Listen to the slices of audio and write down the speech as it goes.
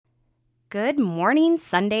Good morning,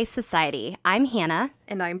 Sunday Society. I'm Hannah,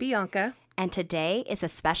 And I'm Bianca. and today is a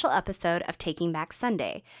special episode of Taking Back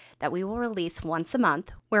Sunday that we will release once a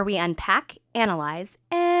month, where we unpack, analyze,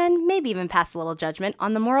 and maybe even pass a little judgment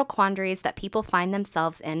on the moral quandaries that people find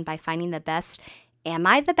themselves in by finding the best "Am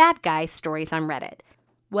I the bad guy?" stories on Reddit.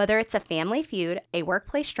 Whether it's a family feud, a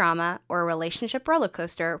workplace drama, or a relationship roller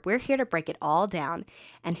coaster, we're here to break it all down.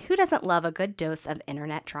 And who doesn't love a good dose of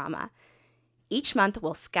internet drama? Each month,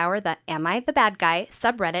 we'll scour the Am I the Bad Guy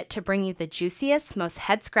subreddit to bring you the juiciest, most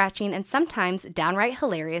head-scratching, and sometimes downright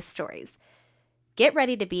hilarious stories. Get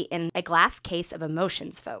ready to be in a glass case of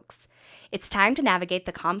emotions, folks. It's time to navigate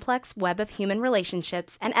the complex web of human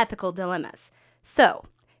relationships and ethical dilemmas. So,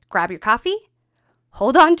 grab your coffee,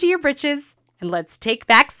 hold on to your britches, and let's take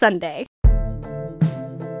back Sunday.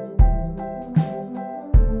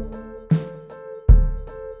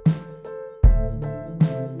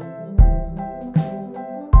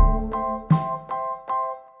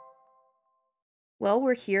 Well,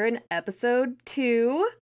 we're here in episode 2.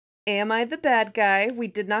 Am I the bad guy? We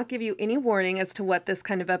did not give you any warning as to what this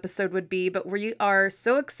kind of episode would be, but we are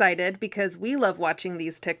so excited because we love watching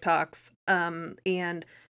these TikToks and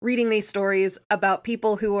reading these stories about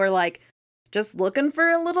people who are like just looking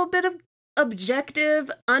for a little bit of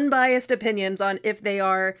objective, unbiased opinions on if they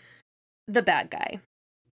are the bad guy.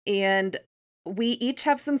 And we each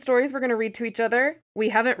have some stories we're going to read to each other. We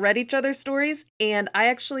haven't read each other's stories, and I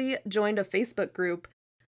actually joined a Facebook group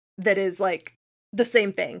that is like the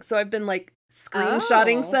same thing. So I've been like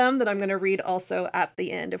screenshotting some that I'm going to read also at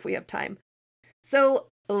the end if we have time. So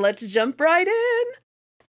let's jump right in.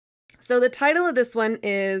 So the title of this one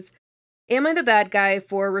is Am I the Bad Guy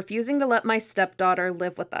for Refusing to Let My Stepdaughter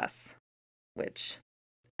Live with Us? Which,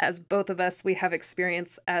 as both of us, we have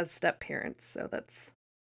experience as step-parents, so that's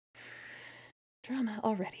drama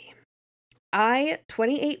already. I,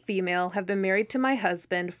 28 female, have been married to my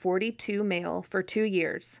husband, 42 male, for 2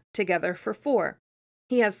 years, together for 4.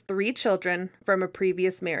 He has 3 children from a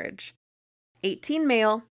previous marriage. 18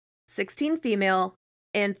 male, 16 female,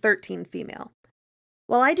 and 13 female.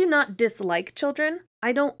 While I do not dislike children,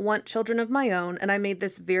 I don't want children of my own, and I made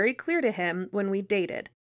this very clear to him when we dated.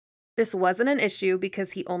 This wasn't an issue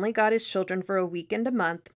because he only got his children for a weekend a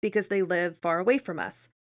month because they live far away from us.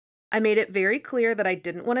 I made it very clear that I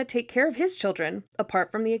didn't want to take care of his children, apart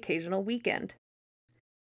from the occasional weekend.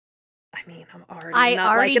 I mean, I'm already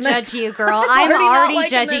not liking this. judge you, girl. I'm already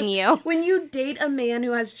judging you. When you date a man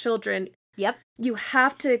who has children, Yep. you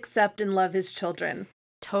have to accept and love his children.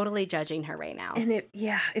 Totally judging her right now. And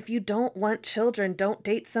if you don't want children, don't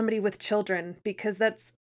date somebody with children, because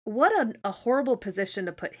that's what a horrible position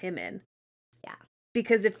to put him in. Yeah.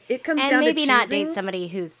 Because if it comes and down to maybe choosing, not date somebody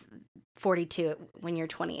who's 42 when you're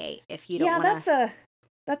 28 if you don't want to.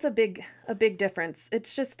 that's a big difference.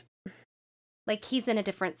 It's just like he's in a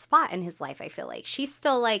different spot in his life. I feel like she's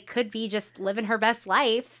still like could be just living her best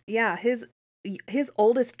life. Yeah, his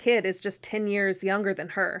oldest kid is just 10 years younger than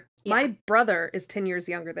her. Yeah. My brother is 10 years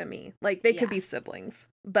younger than me. Like they could be siblings.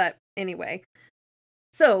 But anyway.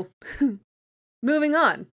 So, moving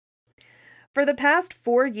on. For the past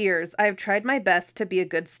 4 years, I've tried my best to be a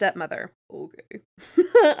good stepmother. Okay.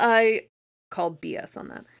 I called BS on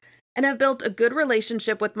that. And I've built a good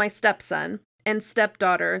relationship with my stepson and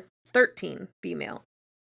stepdaughter, 13 female.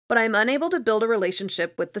 But I'm unable to build a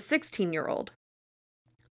relationship with the 16-year-old.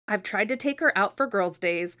 I've tried to take her out for girls'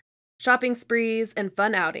 days, shopping sprees, and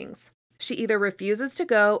fun outings. She either refuses to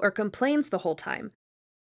go or complains the whole time.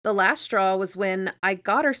 The last straw was when I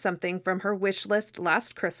got her something from her wish list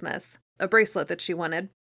last Christmas, a bracelet that she wanted,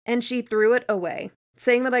 and she threw it away,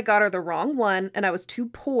 saying that I got her the wrong one and I was too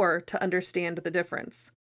poor to understand the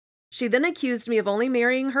difference. She then accused me of only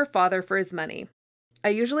marrying her father for his money. I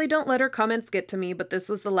usually don't let her comments get to me, but this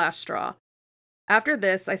was the last straw. After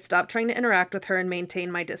this, I stopped trying to interact with her and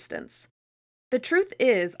maintain my distance. The truth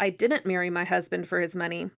is, I didn't marry my husband for his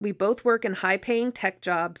money. We both work in high-paying tech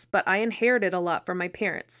jobs, but I inherited a lot from my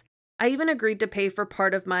parents. I even agreed to pay for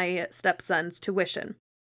part of my stepson's tuition.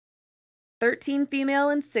 13 female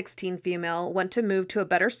and 16 female want to move to a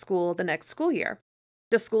better school the next school year.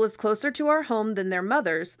 The school is closer to our home than their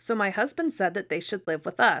mother's, so my husband said that they should live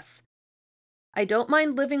with us. I don't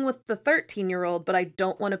mind living with the 13-year-old, but I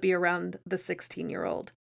don't want to be around the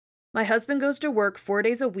 16-year-old. My husband goes to work 4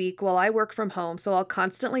 days a week while I work from home, so I'll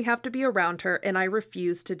constantly have to be around her, and I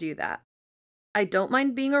refuse to do that. I don't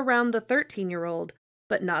mind being around the 13-year-old,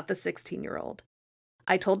 but not the 16-year-old.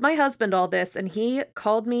 I told my husband all this, and he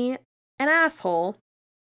called me an asshole,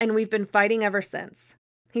 and we've been fighting ever since.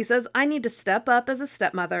 He says I need to step up as a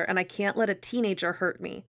stepmother, and I can't let a teenager hurt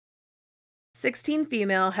me. 16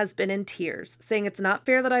 female has been in tears, saying it's not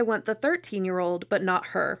fair that I want the 13-year-old, but not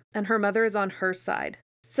her, and her mother is on her side.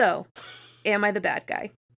 So, am I the bad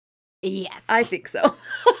guy? Yes. I think so.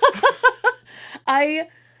 I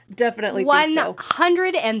definitely think so.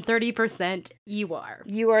 130% you are.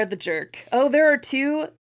 You are the jerk. Oh, there are 2,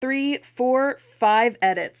 3, 4, 5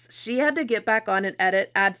 edits. She had to get back on and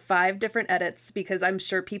add 5 different edits because I'm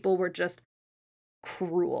sure people were just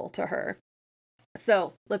cruel to her.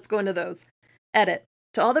 So, let's go into those. Edit.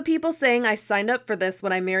 To all the people saying I signed up for this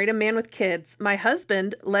when I married a man with kids, my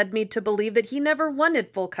husband led me to believe that he never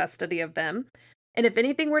wanted full custody of them, and if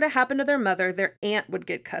anything were to happen to their mother, their aunt would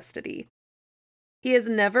get custody. He has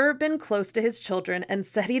never been close to his children and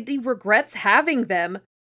said he regrets having them.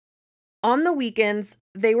 On the weekends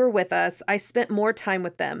they were with us, I spent more time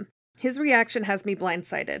with them. His reaction has me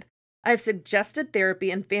blindsided. I've suggested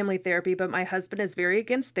therapy and family therapy, but my husband is very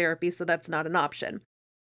against therapy, so that's not an option.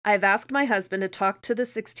 I've asked my husband to talk to the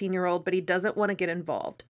 16-year-old, but he doesn't want to get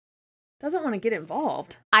involved. Doesn't want to get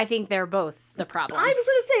involved. I think they're both the problem. I was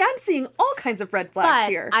going to say, I'm seeing all kinds of red flags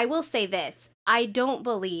here. I will say this. I don't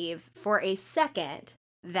believe for a second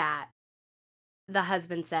that the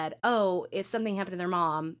husband said, oh, if something happened to their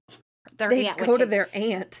mom, their aunt would go to their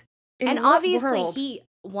aunt. And obviously he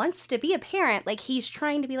wants to be a parent. Like, he's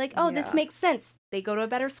trying to be like, oh, this makes sense. They go to a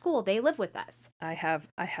better school. They live with us. I have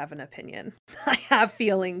an opinion. I have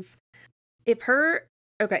feelings.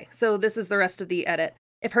 Okay, so this is the rest of the edit.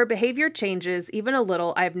 If her behavior changes even a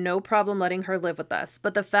little, I have no problem letting her live with us.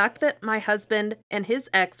 But the fact that my husband and his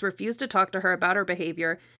ex refuse to talk to her about her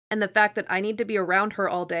behavior, and the fact that I need to be around her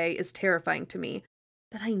all day is terrifying to me.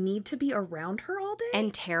 That I need to be around her all day?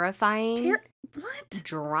 And terrifying. What?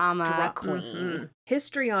 Drama queen. Mm-hmm.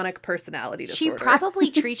 Histrionic personality disorder. She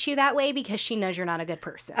probably treats you that way because she knows you're not a good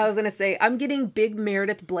person. I was going to say, I'm getting big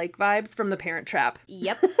Meredith Blake vibes from The Parent Trap.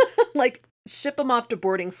 Yep. Like, ship them off to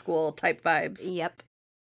boarding school type vibes. Yep.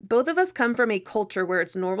 Both of us come from a culture where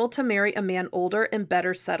it's normal to marry a man older and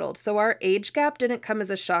better settled, so our age gap didn't come as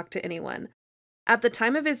a shock to anyone. At the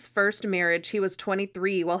time of his first marriage, he was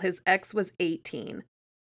 23 while his ex was 18.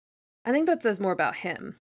 I think that says more about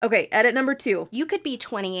him. Okay, edit number 2. You could be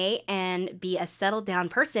 28 and be a settled down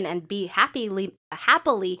person and be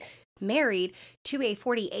happily married to a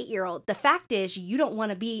 48-year-old. The fact is, you don't want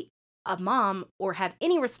to be a mom or have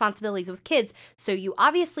any responsibilities with kids, so you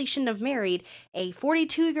obviously shouldn't have married a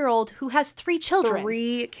 42-year-old who has 3 children.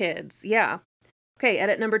 3 kids, yeah. Okay,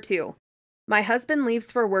 edit number 2. My husband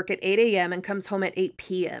leaves for work at 8 a.m. and comes home at 8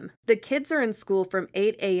 p.m. The kids are in school from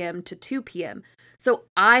 8 a.m. to 2 p.m., so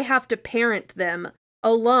I have to parent them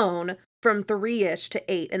alone from 3-ish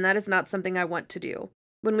to 8, and that is not something I want to do.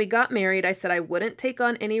 When we got married, I said I wouldn't take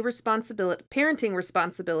on any parenting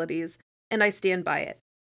responsibilities, and I stand by it.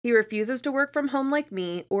 He refuses to work from home like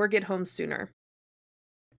me or get home sooner.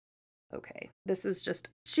 Okay,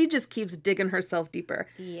 she just keeps digging herself deeper.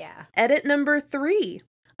 Yeah. Edit number 3.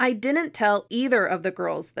 I didn't tell either of the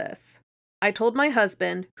girls this. I told my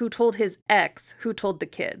husband, who told his ex, who told the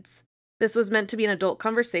kids. This was meant to be an adult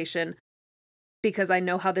conversation because I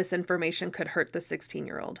know how this information could hurt the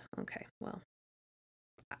 16-year-old. Okay, well,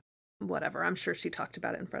 whatever. I'm sure she talked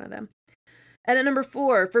about it in front of them. Edit number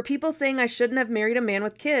 4, for people saying I shouldn't have married a man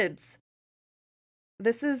with kids.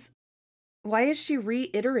 Why is she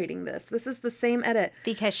reiterating this? This is the same edit.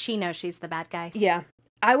 Because she knows she's the bad guy. Yeah.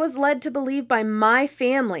 I was led to believe by my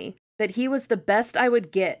family that he was the best I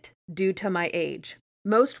would get due to my age.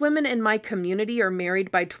 Most women in my community are married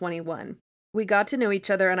by 21. We got to know each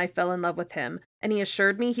other and I fell in love with him, and he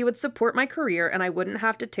assured me he would support my career and I wouldn't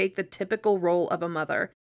have to take the typical role of a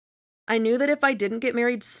mother. I knew that if I didn't get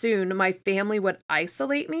married soon, my family would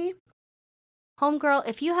isolate me. Homegirl,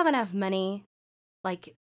 if you have enough money,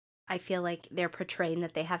 like, I feel like they're portraying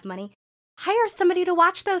that they have money, hire somebody to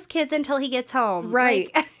watch those kids until he gets home. Right.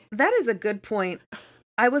 That is a good point.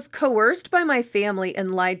 I was coerced by my family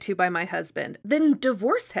and lied to by my husband. Then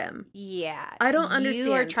divorce him. Yeah. I don't understand.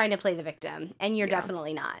 You are trying to play the victim, and you're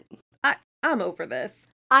definitely not. I'm over this.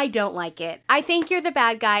 I don't like it. I think you're the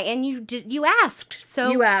bad guy, and you asked.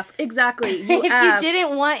 So you asked. Exactly. If you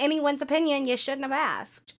didn't want anyone's opinion, you shouldn't have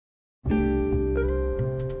asked.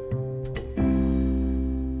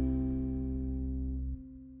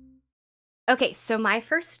 Okay, so my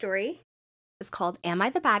first story is called Am I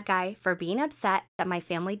the Bad Guy for Being Upset That My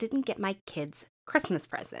Family Didn't Get My Kids Christmas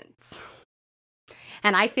Presents?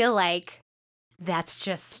 And I feel like that's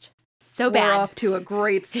just so bad. We're off to a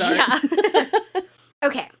great start. Yeah.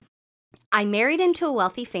 Okay. I married into a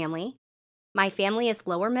wealthy family. My family is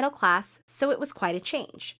lower middle class, so it was quite a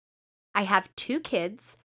change. I have 2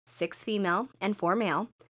 kids, 6 female and 4 male,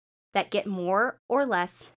 that get more or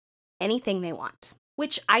less anything they want,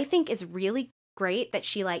 which I think is really great that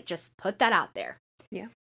she like just put that out there. Yeah.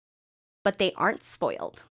 But they aren't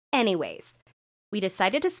spoiled. Anyways, we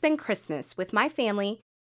decided to spend Christmas with my family,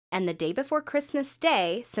 and the day before Christmas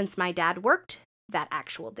Day, since my dad worked that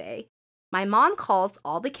actual day, my mom calls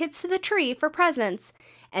all the kids to the tree for presents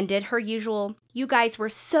and did her usual, "You guys were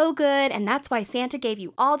so good, and that's why Santa gave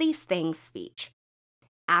you all these things" speech.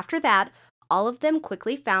 After that, all of them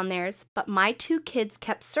quickly found theirs, but my 2 kids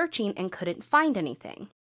kept searching and couldn't find anything.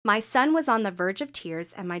 My son was on the verge of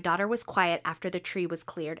tears, and my daughter was quiet after the tree was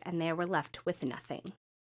cleared and they were left with nothing.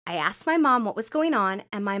 I asked my mom what was going on,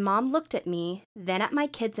 and my mom looked at me, then at my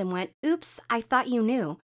kids and went, "Oops, I thought you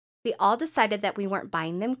knew." We all decided that we weren't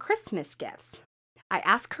buying them Christmas gifts. I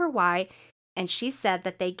asked her why, and she said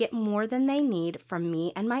that they get more than they need from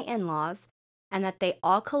me and my in-laws, and that they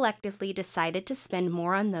all collectively decided to spend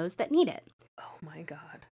more on those that need it. Oh my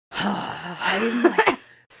God. I'm like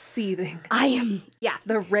seething. Yeah.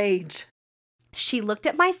 The rage. She looked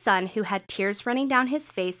at my son, who had tears running down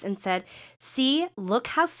his face, and said, "See, look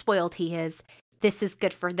how spoiled he is. This is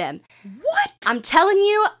good for them." What? I'm telling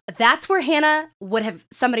you, that's where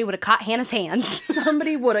somebody would have caught Hannah's hands.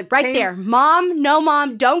 Somebody would have right there. Mom, no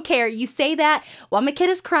mom, don't care. You say that while my kid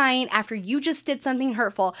is crying after you just did something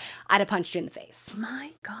hurtful, I'd have punched you in the face.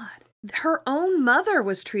 My God. Her own mother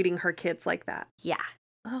was treating her kids like that. Yeah.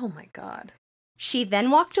 Oh my God. She then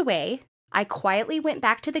walked away. I quietly went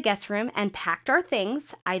back to the guest room and packed our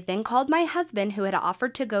things. I then called my husband, who had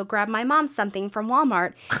offered to go grab my mom something from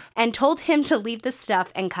Walmart, and told him to leave the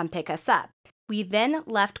stuff and come pick us up. We then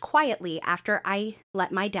left quietly after I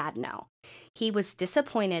let my dad know. He was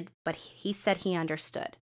disappointed, but he said he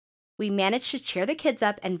understood. We managed to cheer the kids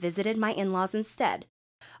up and visited my in-laws instead.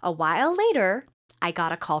 A while later, I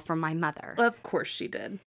got a call from my mother. Of course she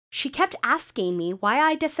did. She kept asking me why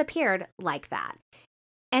I disappeared like that,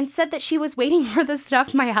 and said that she was waiting for the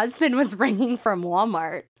stuff my husband was bringing from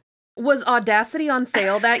Walmart. Was Audacity on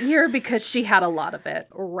sale that year? Because she had a lot of it.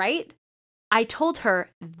 Right? I told her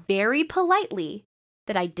very politely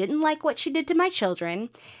that I didn't like what she did to my children,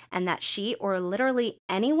 and that she or literally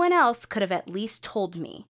anyone else could have at least told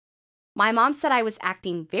me. My mom said I was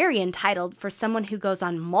acting very entitled for someone who goes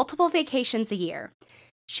on multiple vacations a year.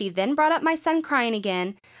 She then brought up my son crying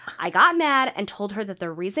again. I got mad and told her that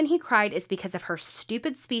the reason he cried is because of her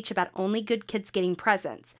stupid speech about only good kids getting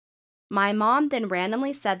presents. My mom then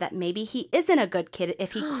randomly said that maybe he isn't a good kid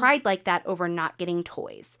if he cried like that over not getting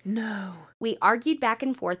toys. No. We argued back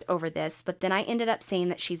and forth over this, but then I ended up saying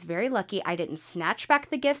that she's very lucky I didn't snatch back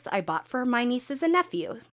the gifts I bought for my nieces and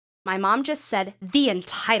nephew. My mom just said, "The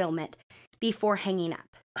entitlement," before hanging up.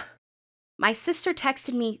 My sister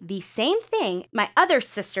texted me the same thing. My other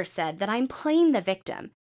sister said that I'm playing the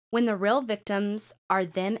victim, when the real victims are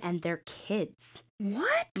them and their kids.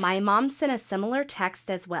 What? My mom sent a similar text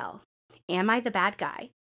as well. Am I the bad guy?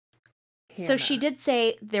 Hannah. So she did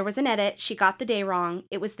say there was an edit. She got the day wrong.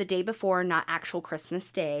 It was the day before, not actual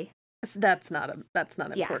Christmas Day. That's not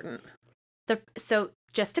important. So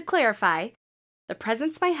just to clarify, the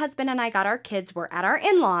presents my husband and I got our kids were at our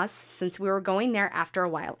in-laws, since we were going there after a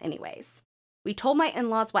while anyways. We told my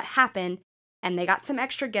in-laws what happened, and they got some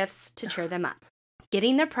extra gifts to cheer them up.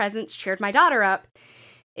 Getting their presents cheered my daughter up.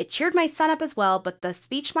 It cheered my son up as well, but the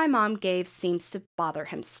speech my mom gave seems to bother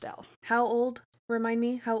him still. How old? Remind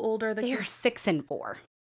me, how old are the They kids? are 6 and 4.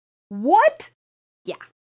 What? Yeah.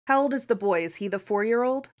 How old is the boy? Is he the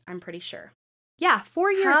 4-year-old? I'm pretty sure. Yeah,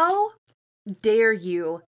 4 years. How dare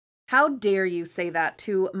you? How dare you say that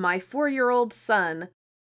to my 4-year-old son,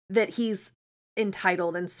 that he's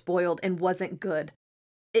entitled and spoiled and wasn't good?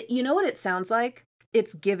 You know what it sounds like?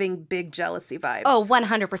 It's giving big jealousy vibes. Oh,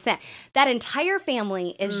 100%. That entire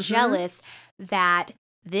family is jealous that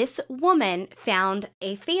this woman found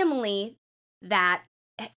a family that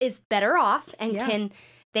is better off and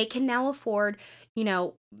they can now afford,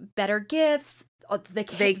 better gifts,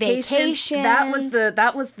 vacation. That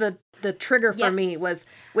was the trigger for me, was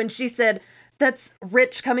when she said, "That's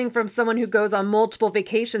rich coming from someone who goes on multiple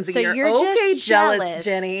vacations a year." You're okay, just jealous,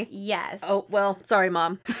 Jenny. Yes. Oh, well, sorry,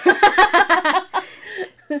 Mom.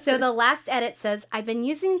 So the last edit says, "I've been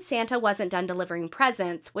using Santa wasn't done delivering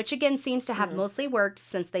presents," which again seems to have mostly worked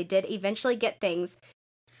since they did eventually get things.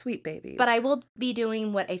 Sweet babies. But I will be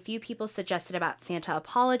doing what a few people suggested about Santa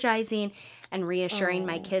apologizing and reassuring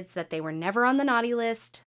my kids that they were never on the naughty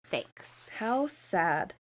list. Thanks. How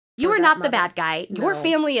sad. You are not the bad guy. No. Your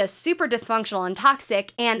family is super dysfunctional and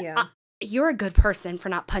toxic, and you're a good person for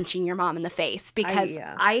not punching your mom in the face, because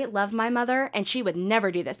I love my mother and she would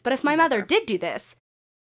never do this. But if my mother did do this,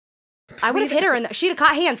 I would have hit her and she'd have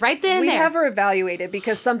caught hands right then and there. We have her evaluated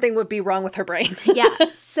because something would be wrong with her brain. Yeah.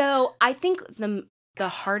 So I think the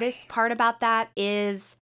hardest part about that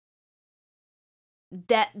is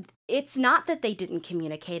that it's not that they didn't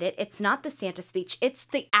communicate it. It's not the Santa speech. It's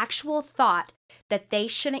the actual thought that they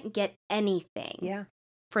shouldn't get anything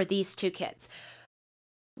for these two kids.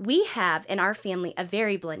 We have in our family a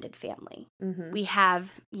very blended family. Mm-hmm. We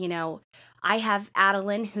have, I have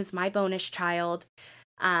Adeline, who's my bonus child.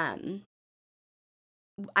 I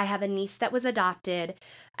have a niece that was adopted.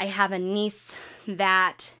 I have a niece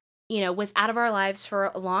that, was out of our lives for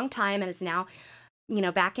a long time and is now,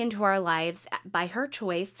 back into our lives by her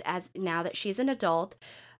choice as now that she's an adult.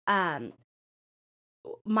 My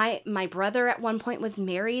brother at one point was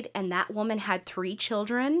married and that woman had 3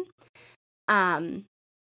 children.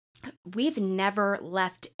 We've never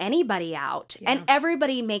left anybody out and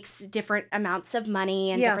everybody makes different amounts of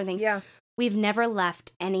money and different things. Yeah. We've never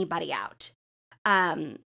left anybody out.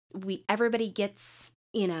 Everybody gets,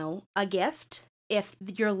 a gift if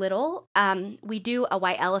you're little. We do a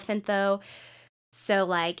white elephant though. So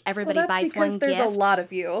like everybody buys one gift. There's a lot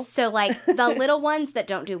of you. So like the little ones that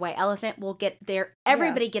don't do white elephant will get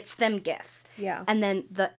everybody gets them gifts. Yeah. And then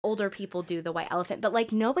the older people do the white elephant. But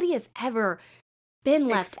like nobody has ever been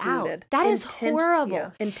left out. That is horrible.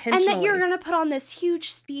 Yeah. Intentionally. And that you're going to put on this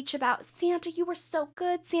huge speech about Santa, you were so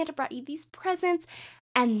good. Santa brought you these presents.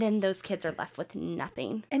 And then those kids are left with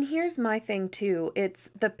nothing. And here's my thing too.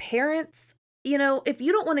 It's the parents, if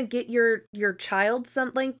you don't want to get your child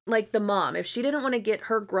something, like the mom, if she didn't want to get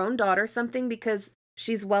her grown daughter something because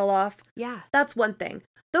she's well off. Yeah. That's one thing.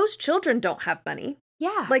 Those children don't have money.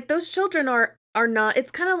 Yeah. Like those children are not,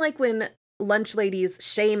 it's kind of like when lunch ladies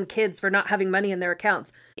shame kids for not having money in their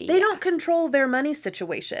accounts. They don't control their money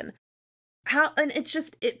situation. And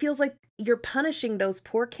it feels like you're punishing those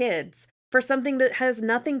poor kids for something that has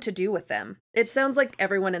nothing to do with them. It sounds like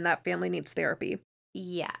everyone in that family needs therapy.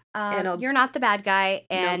 Yeah. You're not the bad guy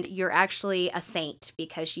and you're actually a saint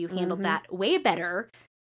because you handled that way better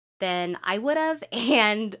than I would have.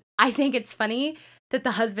 And I think it's funny that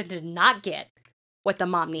the husband did not get what the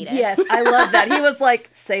mom needed. Yes, I love that. He was like,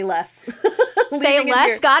 say less. Say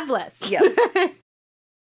less, God bless. Yep.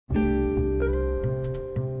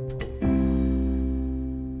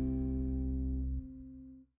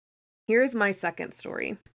 Here's my second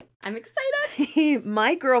story. I'm excited.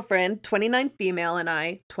 My girlfriend, 29 female, and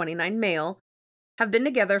I, 29 male, have been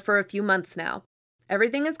together for a few months now.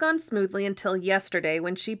 Everything has gone smoothly until yesterday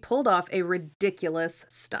when she pulled off a ridiculous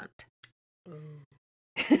stunt.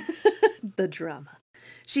 The drama.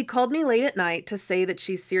 She called me late at night to say that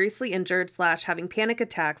she's seriously injured / having panic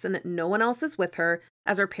attacks and that no one else is with her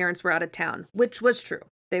as her parents were out of town, which was true.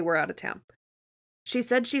 They were out of town. She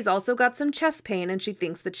said she's also got some chest pain and she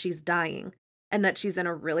thinks that she's dying and that she's in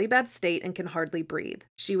a really bad state and can hardly breathe.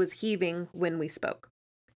 She was heaving when we spoke.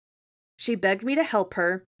 She begged me to help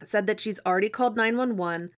her, said that she's already called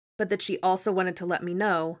 911, but that she also wanted to let me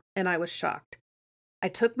know, and I was shocked. I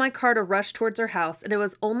took my car to rush towards her house, and it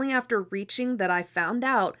was only after reaching that I found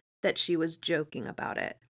out that she was joking about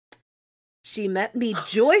it. She met me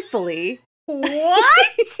joyfully.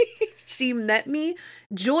 What? She met me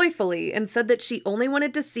joyfully and said that she only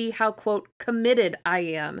wanted to see how, quote, committed I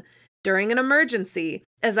am during an emergency,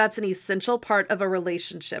 as that's an essential part of a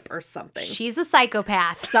relationship or something. She's a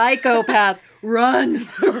psychopath. Psychopath. Run.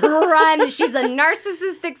 Run. She's a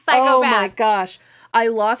narcissistic psychopath. Oh my gosh. I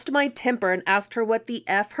lost my temper and asked her what the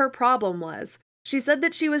F her problem was. She said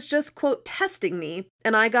that she was just, quote, testing me,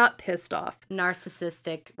 and I got pissed off.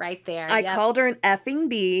 Narcissistic right there. I called her an effing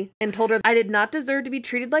B and told her I did not deserve to be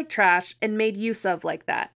treated like trash and made use of like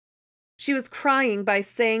that. She was crying by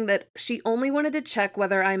saying that she only wanted to check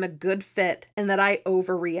whether I'm a good fit and that I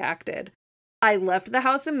overreacted. I left the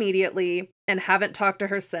house immediately and haven't talked to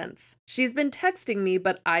her since. She's been texting me,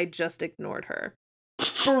 but I just ignored her.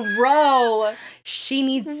 Bro, she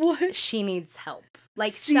needs help.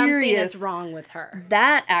 Like something is wrong with her.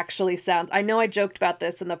 That actually sounds, I know I joked about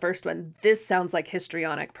this in the first one. This sounds like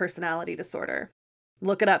histrionic personality disorder.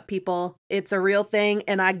 Look it up, people. It's a real thing,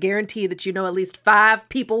 and I guarantee that you know at least 5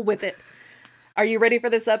 people with it. Are you ready for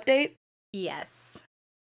this update? Yes.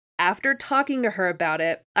 After talking to her about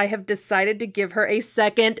it, I have decided to give her a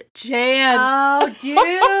second chance. Oh,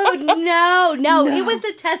 dude, no. It was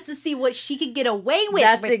a test to see what she could get away with.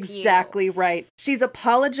 That's exactly right. She's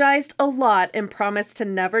apologized a lot and promised to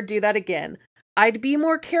never do that again. I'd be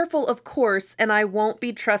more careful, of course, and I won't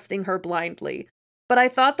be trusting her blindly. But I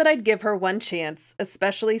thought that I'd give her one chance,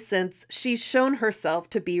 especially since she's shown herself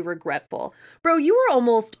to be regretful. Bro, you were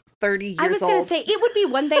almost 30 years old. I was going to say, it would be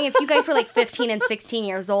one thing if you guys were like 15 and 16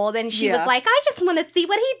 years old and she was like, I just want to see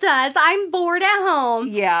what he does. I'm bored at home.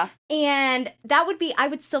 Yeah. And that would be, I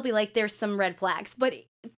would still be like, there's some red flags. But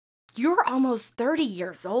you're almost 30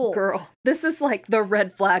 years old. Girl, this is like the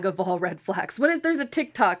red flag of all red flags. There's a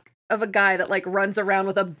TikTok of a guy that like runs around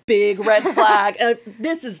with a big red flag.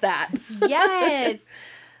 This is that. Yes.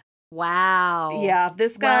 Wow. Yeah,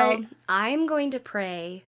 this guy. Well, I'm going to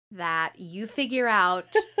pray that you figure out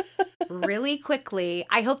really quickly.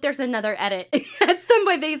 I hope there's another edit at some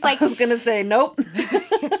point that he's like, I was going to say, nope.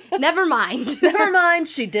 Never mind. Never mind.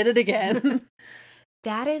 She did it again.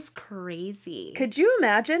 That is crazy. Could you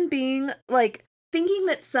imagine being like thinking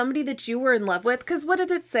that somebody that you were in love with, because what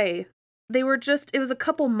did it say? It was a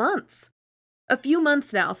couple months, a few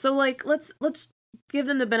months now. So like, let's give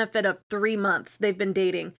them the benefit of 3 months they've been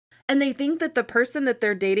dating. And they think that the person that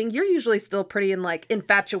they're dating, you're usually still pretty in like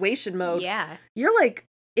infatuation mode. Yeah. You're like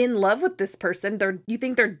in love with this person. You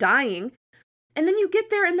think they're dying. And then you get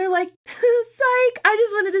there and they're like, psych, I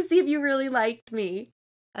just wanted to see if you really liked me.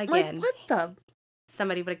 Again. Like, what the?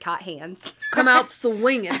 Somebody would have caught hands. Come out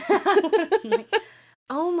swinging.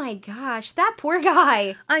 Oh my gosh, that poor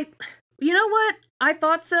guy. You know what? I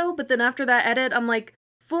thought so, but then after that edit, I'm like,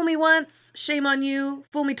 fool me once, shame on you.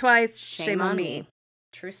 Fool me twice, shame on me.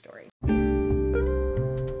 True story.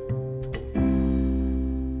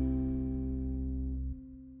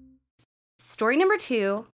 Story number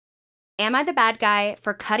 2. Am I the bad guy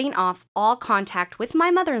for cutting off all contact with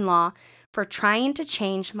my mother-in-law for trying to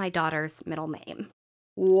change my daughter's middle name?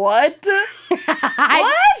 What?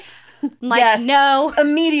 What? Like, yes. No.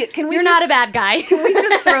 Immediate. You're not a bad guy. Can we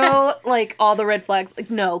just throw, like, all the red flags? Like,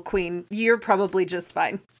 no, Queen, you're probably just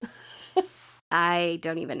fine. I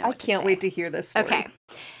don't even know. I can't wait to hear this story. Okay.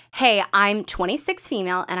 Hey, I'm 26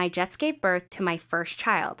 female, and I just gave birth to my first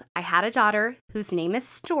child. I had a daughter whose name is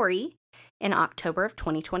Story in October of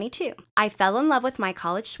 2022. I fell in love with my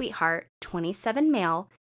college sweetheart, 27 male,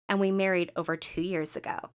 and we married over 2 years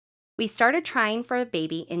ago. We started trying for a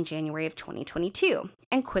baby in January of 2022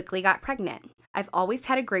 and quickly got pregnant. I've always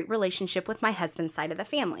had a great relationship with my husband's side of the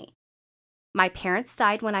family. My parents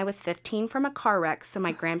died when I was 15 from a car wreck, so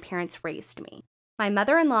my grandparents raised me. My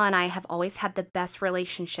mother-in-law and I have always had the best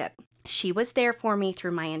relationship. She was there for me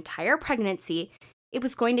through my entire pregnancy. It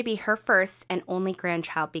was going to be her first and only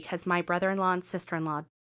grandchild because my brother-in-law and sister-in-law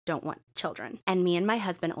don't want children, and me and my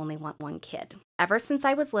husband only want one kid. Ever since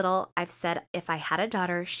I was little, I've said if I had a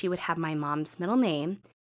daughter, she would have my mom's middle name,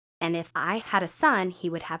 and if I had a son, he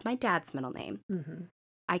would have my dad's middle name. Mm-hmm.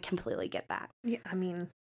 I completely get that. Yeah, I mean,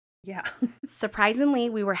 yeah. Surprisingly,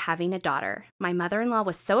 we were having a daughter. My mother-in-law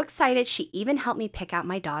was so excited, she even helped me pick out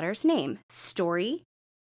my daughter's name, Story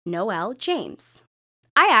Noelle James.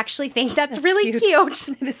 I actually think that's really cute.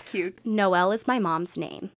 It is cute. Noelle is my mom's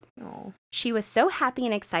name. Oh. She was so happy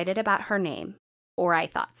and excited about her name, or I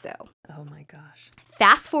thought so. Oh my gosh.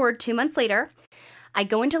 Fast forward 2 months later, I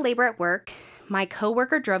go into labor at work. My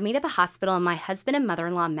coworker drove me to the hospital and my husband and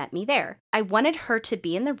mother-in-law met me there. I wanted her to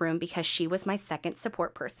be in the room because she was my second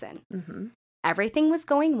support person. Mm-hmm. Everything was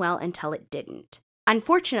going well until it didn't.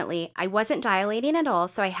 Unfortunately, I wasn't dilating at all,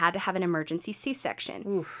 so I had to have an emergency C-section.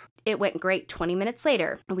 Oof. It went great 20 minutes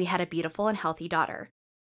later, and we had a beautiful and healthy daughter.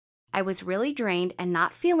 I was really drained and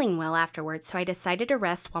not feeling well afterwards, so I decided to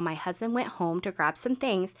rest while my husband went home to grab some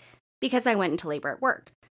things because I went into labor at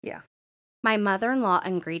work. Yeah. My mother-in-law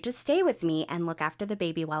agreed to stay with me and look after the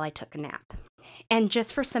baby while I took a nap. And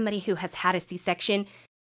just for somebody who has had a C-section,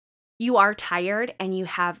 you are tired and you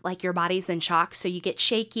have, like, your body's in shock, so you get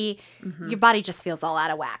shaky. Mm-hmm. Your body just feels all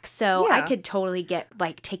out of whack. So yeah. I could totally get,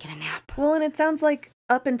 like, taking a nap. Well, and it sounds like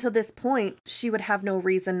up until this point, she would have no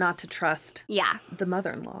reason not to trust the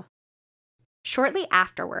mother-in-law. Shortly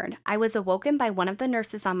afterward, I was awoken by one of the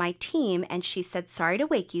nurses on my team, and she said, "Sorry to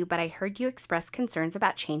wake you, but I heard you express concerns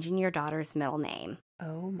about changing your daughter's middle name."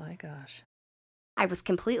 Oh my gosh. I was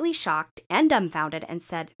completely shocked and dumbfounded and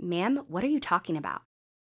said, "Ma'am, what are you talking about?"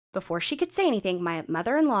 Before she could say anything, my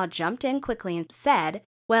mother-in-law jumped in quickly and said,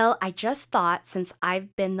 "Well, I just thought since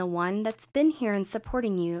I've been the one that's been here and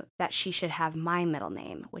supporting you, that she should have my middle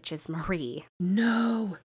name, which is Marie."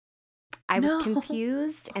 No. I was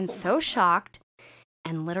confused and so shocked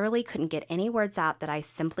and literally couldn't get any words out that I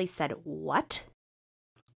simply said, "What?"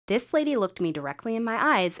 This lady looked me directly in my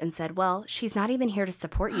eyes and said, "Well, she's not even here to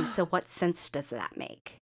support you, so what sense does that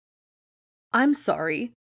make?" I'm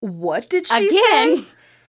sorry. What did she say? Again,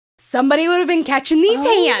 somebody would have been catching these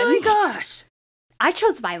hands. Oh my gosh. I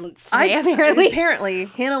chose violence today, apparently. Apparently,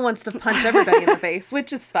 Hannah wants to punch everybody in the face,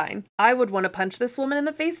 which is fine. I would want to punch this woman in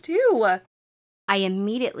the face, too. I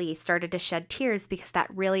immediately started to shed tears because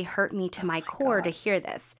that really hurt me to my core to hear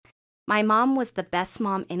this. My mom was the best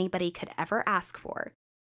mom anybody could ever ask for.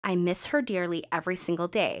 I miss her dearly every single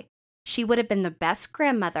day. She would have been the best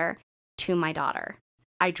grandmother to my daughter.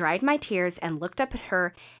 I dried my tears and looked up at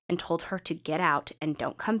her and told her to get out and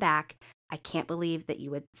don't come back. I can't believe that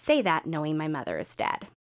you would say that knowing my mother is dead.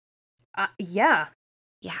 Yeah.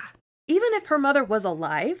 Yeah. Even if her mother was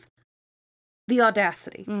alive, the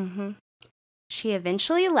audacity. Mm-hmm. She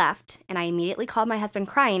eventually left, and I immediately called my husband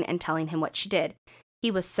crying and telling him what she did. He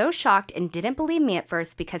was so shocked and didn't believe me at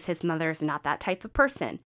first because his mother is not that type of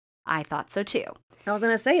person. I thought so too. I was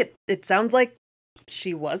going to say, it sounds like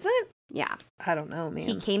she wasn't? Yeah. I don't know, man.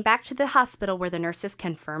 He came back to the hospital where the nurses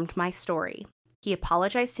confirmed my story. He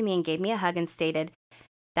apologized to me and gave me a hug and stated,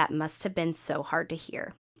 "That must have been so hard to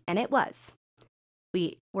hear." And it was.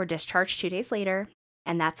 We were discharged 2 days later,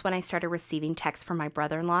 and that's when I started receiving texts from my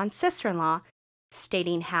brother-in-law and sister-in-law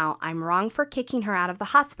stating how I'm wrong for kicking her out of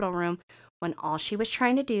the hospital room when all she was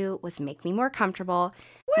trying to do was make me more comfortable.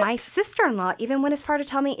 What? My sister-in-law even went as far to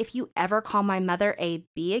tell me, if you ever call my mother a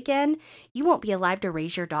B again, you won't be alive to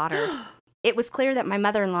raise your daughter. It was clear that my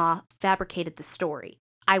mother-in-law fabricated the story.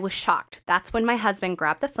 I was shocked. That's when my husband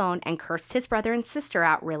grabbed the phone and cursed his brother and sister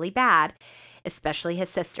out really bad, especially his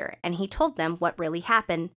sister, and he told them what really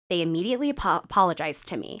happened. They immediately apologized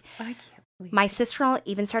to me. I can't believe My sister-in-law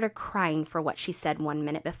even started crying for what she said 1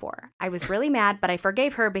 minute before. I was really mad, but I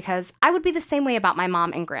forgave her because I would be the same way about my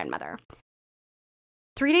mom and grandmother.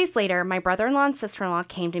 3 days later, my brother-in-law and sister-in-law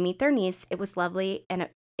came to meet their niece. It was lovely and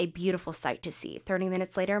a beautiful sight to see. 30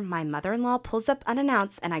 minutes later, my mother-in-law pulls up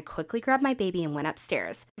unannounced, and I quickly grabbed my baby and went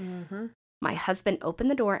upstairs. Mm-hmm. My husband opened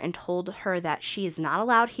the door and told her that she is not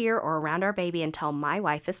allowed here or around our baby until my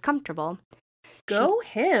wife is comfortable. Go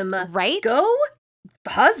him. Right? Go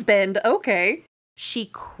husband. Okay. She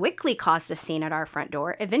quickly caused a scene at our front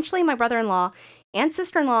door. Eventually, my brother-in-law and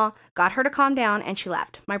sister-in-law got her to calm down, and she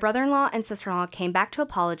left. My brother-in-law and sister-in-law came back to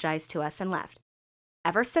apologize to us and left.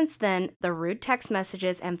 Ever since then, the rude text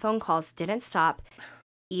messages and phone calls didn't stop,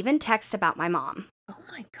 even text about my mom. Oh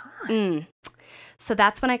my God. So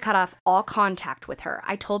that's when I cut off all contact with her.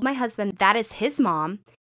 I told my husband that is his mom.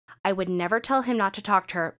 I would never tell him not to talk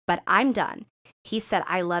to her, but I'm done. He said,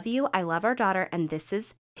 "I love you, I love our daughter, and this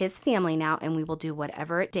is his family now, and we will do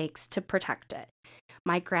whatever it takes to protect it."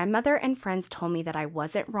 My grandmother and friends told me that I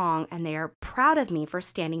wasn't wrong, and they are proud of me for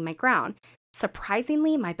standing my ground.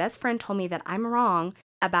 Surprisingly, my best friend told me that I'm wrong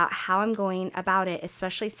about how I'm going about it,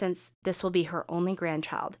 especially since this will be her only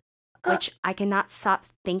grandchild, which I cannot stop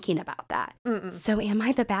thinking about that. So am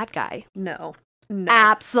I the bad guy? No.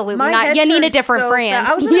 Absolutely My not. head You need a turned different so friend.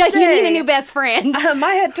 I was gonna You say, need a new best friend.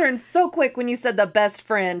 My head turned so quick when you said the best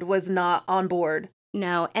friend was not on board.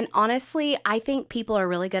 No, and honestly, I think people are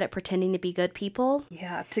really good at pretending to be good people.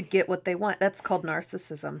 Yeah, to get what they want. That's called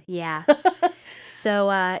narcissism. Yeah. So,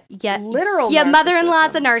 Literal your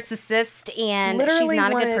mother-in-law's a narcissist, and literally she's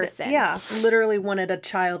not a good person. Yeah, literally wanted a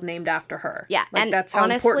child named after her. Yeah, like, and that's how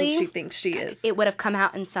honestly, important she thinks she is. It would have come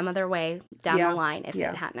out in some other way down Yeah, the line if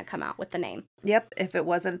yeah. it hadn't come out with the name. Yep, if it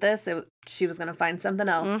wasn't this, she was going to find something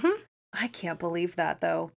else. Mm-hmm. I can't believe that,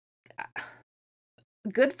 though.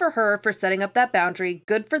 Good for her for setting up that boundary.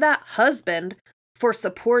 Good for that husband for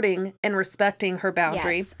supporting and respecting her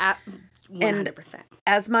boundary. Yes, 100%.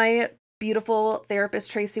 As my beautiful therapist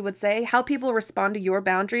Tracy would say, how people respond to your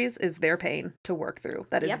boundaries is their pain to work through.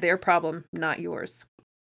 That is their problem, not yours.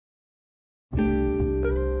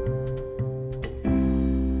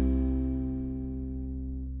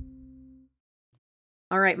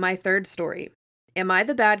 All right, my third story. Am I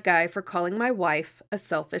the bad guy for calling my wife a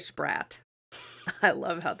selfish brat? I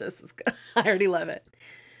love how this is good. I already love it.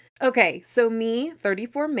 Okay, so me,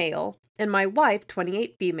 34 male, and my wife,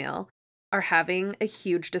 28 female, are having a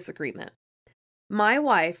huge disagreement. My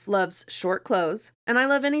wife loves short clothes, and I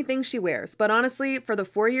love anything she wears, but honestly, for the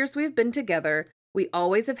 4 years we've been together, we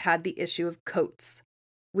always have had the issue of coats.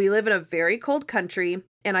 We live in a very cold country,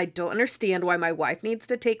 and I don't understand why my wife needs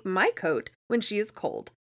to take my coat when she is cold.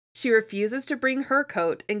 She refuses to bring her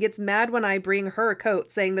coat and gets mad when I bring her a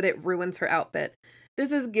coat, saying that it ruins her outfit.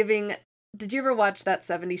 This is giving... Did you ever watch that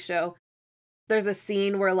 70s show? There's a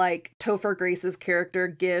scene where, like, Topher Grace's character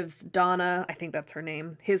gives Donna, I think that's her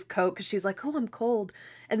name, his coat because she's like, "Oh, I'm cold."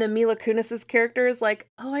 And then Mila Kunis's character is like,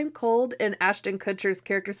 "Oh, I'm cold." And Ashton Kutcher's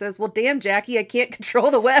character says, "Well, damn, Jackie, I can't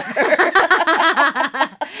control the weather."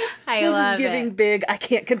 I love This is giving big, I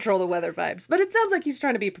can't control the weather vibes. But it sounds like he's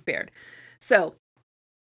trying to be prepared. So,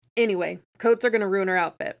 anyway, coats are going to ruin her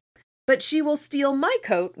outfit. But she will steal my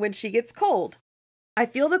coat when she gets cold. I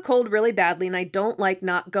feel the cold really badly, and I don't like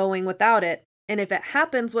not going without it. And if it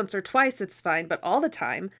happens once or twice, it's fine, but all the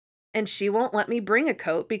time. And she won't let me bring a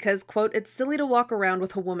coat because, quote, it's silly to walk around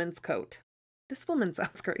with a woman's coat. This woman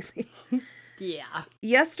sounds crazy. Yeah.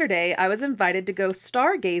 Yesterday, I was invited to go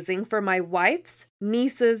stargazing for my wife's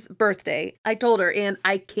niece's birthday. I told her, and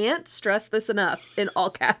I can't stress this enough, in all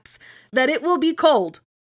caps, that it will be cold.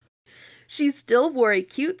 She still wore a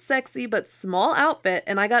cute, sexy, but small outfit,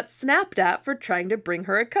 and I got snapped at for trying to bring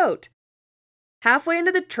her a coat. Halfway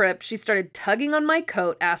into the trip, she started tugging on my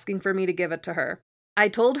coat, asking for me to give it to her. I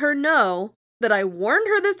told her no, that I warned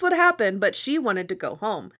her this would happen, but she wanted to go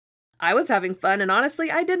home. I was having fun, and honestly,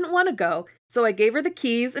 I didn't want to go, so I gave her the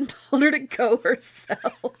keys and told her to go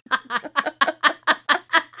herself.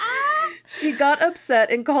 She got upset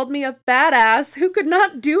and called me a fat ass who could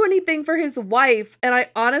not do anything for his wife, and I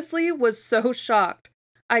honestly was so shocked.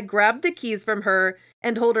 I grabbed the keys from her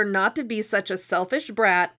and told her not to be such a selfish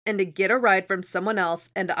brat and to get a ride from someone else,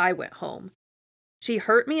 and I went home. She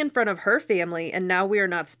hurt me in front of her family, and now we are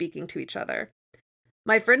not speaking to each other.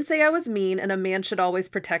 My friends say I was mean, and a man should always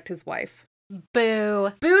protect his wife.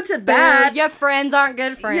 Boo. Boo to that. Your friends aren't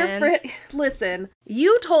good friends. Listen,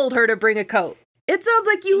 you told her to bring a coat. It sounds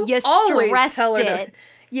like you always tell her to.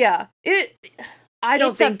 Yeah. I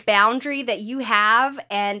don't think. It's a boundary that you have,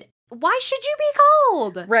 and why should you be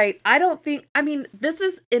cold? Right. This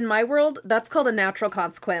is, in my world, that's called a natural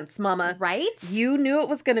consequence, mama. Right? You knew it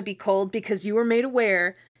was going to be cold because you were made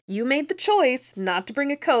aware. You made the choice not to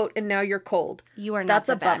bring a coat, and now you're cold. You are not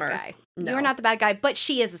the bad guy. No. You are not the bad guy, but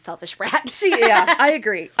she is a selfish brat. Yeah, I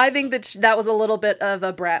agree. I think that that was a little bit of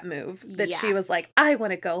a brat move. That she was like, I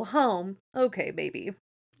want to go home. Okay, baby.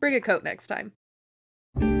 Bring a coat next time.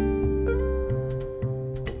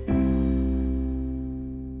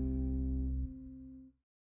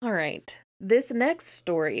 All right. This next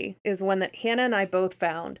story is one that Hannah and I both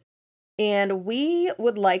found, and we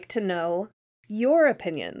would like to know your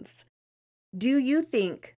opinions. Do you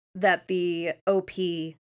think that the OP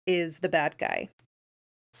is the bad guy?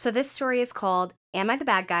 So this story is called, Am I the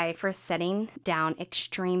Bad Guy for Setting Down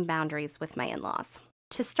Extreme Boundaries with My In-Laws?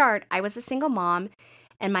 To start, I was a single mom,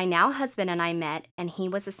 and my now husband and I met, and he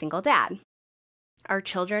was a single dad. Our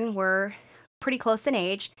children were pretty close in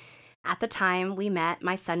age. At the time we met,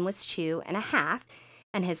 my son was 2.5,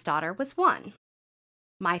 and his daughter was 1.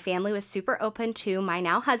 My family was super open to my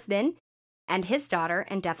now husband and his daughter,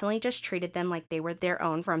 and definitely just treated them like they were their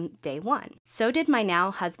own from day one. So did my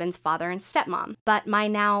now husband's father and stepmom, but my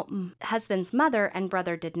now husband's mother and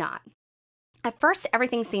brother did not. At first,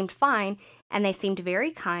 everything seemed fine, and they seemed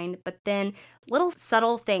very kind, but then little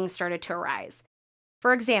subtle things started to arise.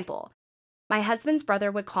 For example, my husband's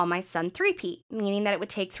brother would call my son three-peat, meaning that it would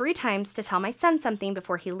take 3 times to tell my son something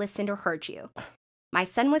before he listened or heard you. My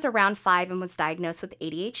son was around 5 and was diagnosed with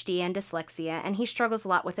ADHD and dyslexia, and he struggles a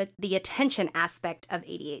lot with the attention aspect of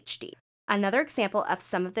ADHD. Another example of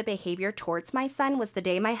some of the behavior towards my son was the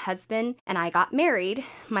day my husband and I got married.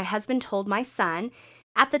 My husband told my son,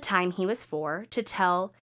 at the time he was 4, to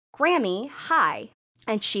tell Grammy hi,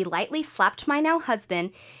 and she lightly slapped my now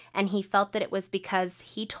husband, and he felt that it was because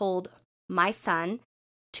he told my son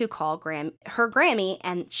to call her Grammy,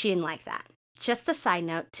 and she didn't like that. Just a side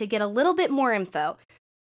note, to get a little bit more info,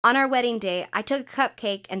 on our wedding day, I took a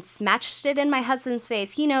cupcake and smashed it in my husband's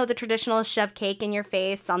face. You know, the traditional shove cake in your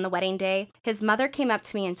face on the wedding day. His mother came up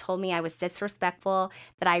to me and told me I was disrespectful,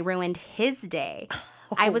 that I ruined his day.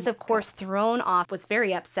 I was, of course, thrown off, was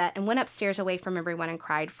very upset, and went upstairs away from everyone and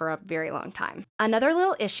cried for a very long time. Another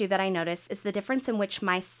little issue that I noticed is the difference in which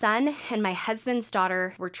my son and my husband's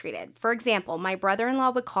daughter were treated. For example, my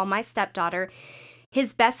brother-in-law would call my stepdaughter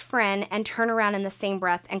his best friend and turn around in the same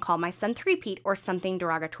breath and call my son three-peat or something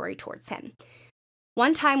derogatory towards him.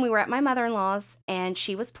 One time we were at my mother-in-law's, and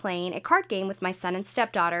she was playing a card game with my son and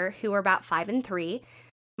stepdaughter, who were about 5 and 3.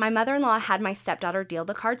 My mother-in-law had my stepdaughter deal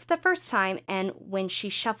the cards the first time, and when she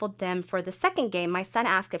shuffled them for the second game, my son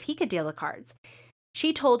asked if he could deal the cards.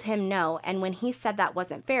 She told him no, and when he said that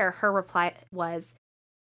wasn't fair, her reply was,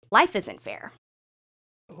 "Life isn't fair."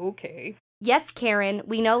 Okay. Yes, Karen,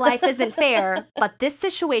 we know life isn't fair, but this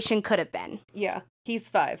situation could have been. Yeah, he's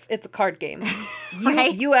 5. It's a card game.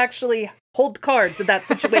 Right? You actually hold cards in that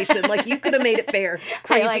situation. Like, you could have made it fair.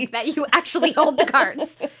 Crazy. I like that you actually hold the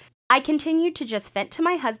cards. I continued to just vent to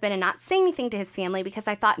my husband and not say anything to his family because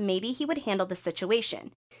I thought maybe he would handle the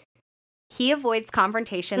situation. He avoids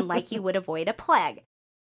confrontation like you would avoid a plague.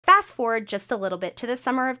 Fast forward just a little bit to the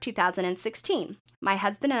summer of 2016. My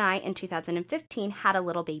husband and I in 2015 had a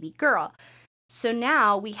little baby girl. So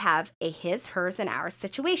now we have a his, hers, and ours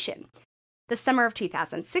situation. The summer of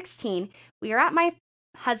 2016, we are at my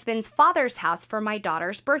husband's father's house for my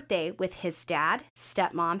daughter's birthday with his dad,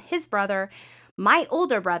 stepmom, his brother, my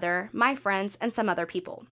older brother, my friends, and some other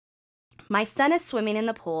people. My son is swimming in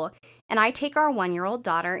the pool, and I take our 1-year-old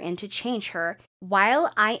daughter in to change her. While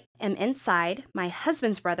I am inside, my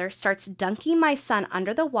husband's brother starts dunking my son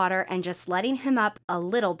under the water and just letting him up a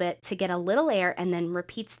little bit to get a little air, and then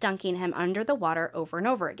repeats dunking him under the water over and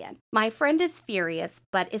over again. My friend is furious,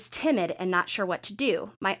 but is timid and not sure what to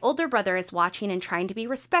do. My older brother is watching and trying to be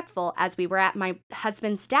respectful, as we were at my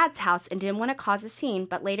husband's dad's house and didn't want to cause a scene,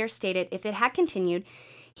 but later stated if it had continued,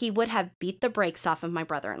 he would have beat the brakes off of my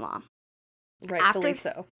brother-in-law. Rightfully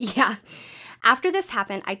so. Yeah. After this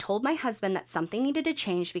happened, I told my husband that something needed to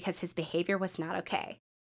change because his behavior was not okay.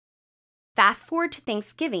 Fast forward to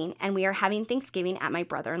Thanksgiving, and we are having Thanksgiving at my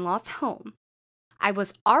brother-in-law's home. I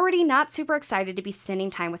was already not super excited to be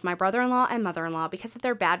spending time with my brother-in-law and mother-in-law because of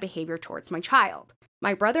their bad behavior towards my child.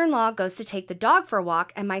 My brother-in-law goes to take the dog for a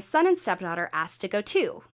walk, and my son and stepdaughter asked to go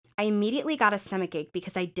too. I immediately got a stomachache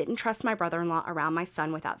because I didn't trust my brother-in-law around my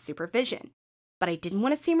son without supervision. But I didn't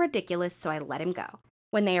want to seem ridiculous, so I let him go.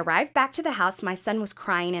 When they arrived back to the house, my son was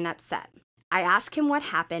crying and upset. I asked him what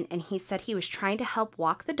happened, and he said he was trying to help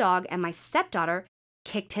walk the dog, and my stepdaughter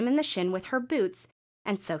kicked him in the shin with her boots,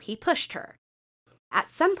 and so he pushed her. At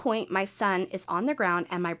some point, my son is on the ground,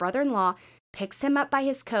 and my brother-in-law picks him up by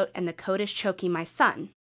his coat, and the coat is choking my son.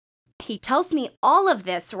 He tells me all of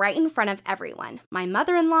this right in front of everyone: my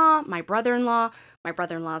mother-in-law, my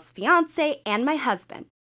brother-in-law's fiance, and my husband.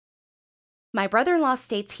 My brother-in-law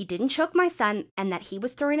states he didn't choke my son and that he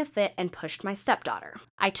was throwing a fit and pushed my stepdaughter.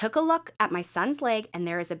 I took a look at my son's leg, and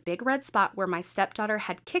there is a big red spot where my stepdaughter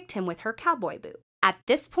had kicked him with her cowboy boot. At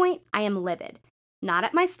this point, I am livid. Not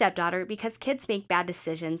at my stepdaughter, because kids make bad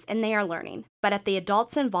decisions and they are learning, but at the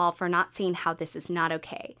adults involved for not seeing how this is not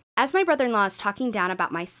okay. As my brother-in-law is talking down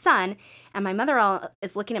about my son, and my mother-in-law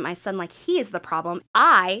is looking at my son like he is the problem,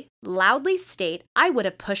 I loudly state I would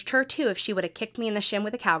have pushed her too if she would have kicked me in the shin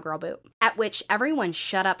with a cowgirl boot, at which everyone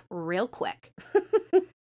shut up real quick.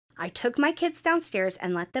 I took my kids downstairs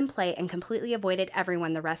and let them play and completely avoided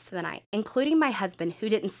everyone the rest of the night, including my husband, who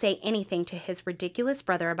didn't say anything to his ridiculous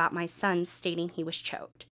brother about my son stating he was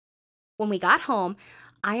choked. When we got home,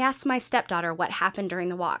 I asked my stepdaughter what happened during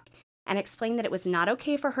the walk and explained that it was not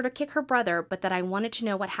okay for her to kick her brother, but that I wanted to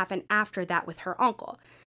know what happened after that with her uncle.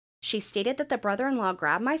 She stated that the brother-in-law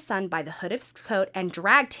grabbed my son by the hood of his coat and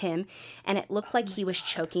dragged him, and it looked like he was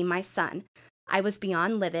choking my son. I was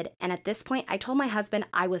beyond livid, and at this point, I told my husband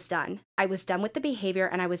I was done. I was done with the behavior,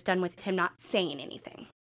 and I was done with him not saying anything.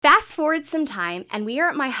 Fast forward some time, and we are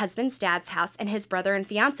at my husband's dad's house, and his brother and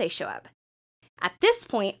fiance show up. At this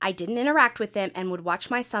point, I didn't interact with them and would watch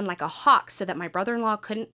my son like a hawk so that my brother-in-law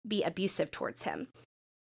couldn't be abusive towards him.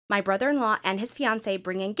 My brother-in-law and his fiance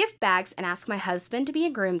bring in gift bags and ask my husband to be a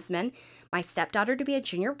groomsman, my stepdaughter to be a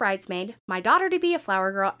junior bridesmaid, my daughter to be a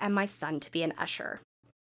flower girl, and my son to be an usher.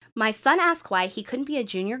 My son asked why he couldn't be a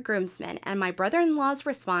junior groomsman, and my brother-in-law's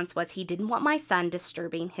response was he didn't want my son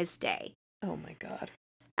disturbing his day. Oh my God.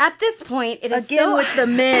 At this point, it is Again with the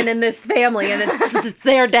men in this family, and it's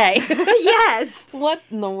their day. Yes. What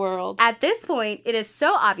in the world? At this point, it is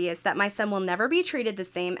so obvious that my son will never be treated the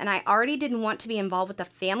same, and I already didn't want to be involved with the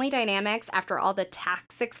family dynamics after all the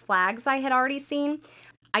toxic flags I had already seen.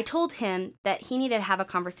 I told him that he needed to have a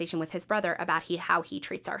conversation with his brother about how he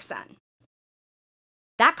treats our son.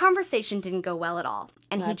 That conversation didn't go well at all,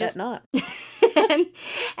 and I bet not.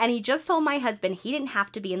 and he just told my husband he didn't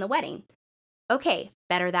have to be in the wedding. Okay,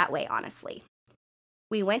 better that way, honestly.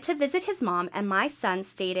 We went to visit his mom, and my son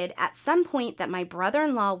stated at some point that my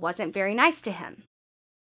brother-in-law wasn't very nice to him.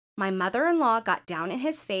 My mother-in-law got down in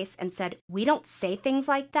his face and said, "We don't say things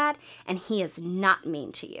like that, and he is not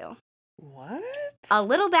mean to you." What? A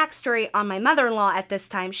little backstory on my mother-in-law at this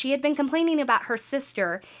time: she had been complaining about her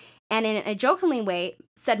sister, and in a jokingly way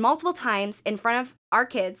said multiple times in front of our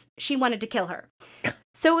kids she wanted to kill her.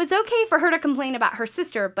 So it was okay for her to complain about her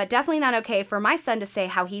sister, but definitely not okay for my son to say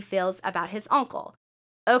how he feels about his uncle.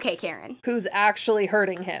 Okay, Karen. Who's actually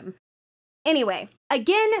hurting him. Anyway,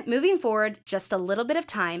 again, moving forward just a little bit of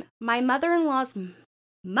time, my mother-in-law's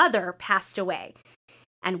mother passed away.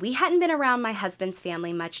 And we hadn't been around my husband's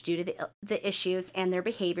family much due to the issues and their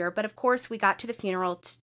behavior, but of course we got to the funeral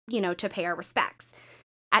to pay our respects.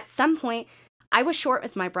 At some point, I was short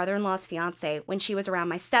with my brother-in-law's fiance when she was around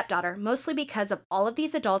my stepdaughter, mostly because of all of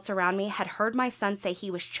these adults around me had heard my son say he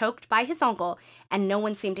was choked by his uncle, and no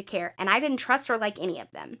one seemed to care, and I didn't trust her like any of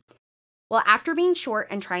them. Well, after being short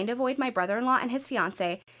and trying to avoid my brother-in-law and his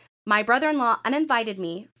fiance, my brother-in-law uninvited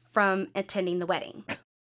me from attending the wedding.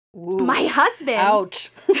 Ooh. My husband. Ouch.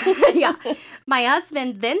 Yeah. My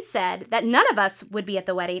husband then said that none of us would be at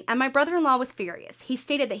the wedding, and my brother-in-law was furious. He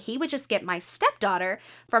stated that he would just get my stepdaughter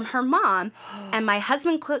from her mom, and my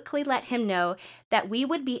husband quickly let him know that we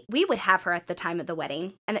would have her at the time of the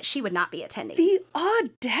wedding, and that she would not be attending. The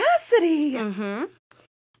audacity. Mm-hmm.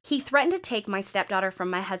 He threatened to take my stepdaughter from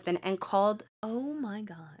my husband and called, oh my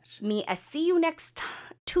gosh, me a see you next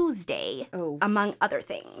Tuesday, among other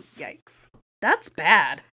things. Yikes. That's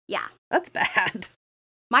bad. Yeah. That's bad.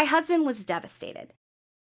 My husband was devastated,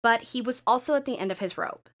 but he was also at the end of his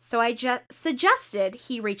rope, so I just suggested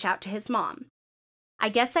he reach out to his mom. I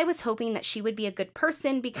guess I was hoping that she would be a good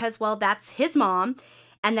person because, well, that's his mom,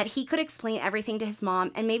 and that he could explain everything to his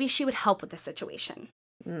mom, and maybe she would help with the situation.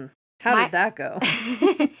 How did that go?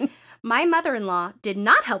 My mother-in-law did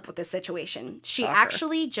not help with the situation. She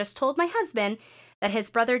actually just told my husband that his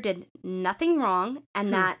brother did nothing wrong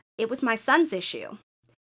and that it was my son's issue.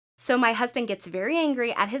 So my husband gets very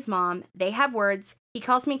angry at his mom. They have words. He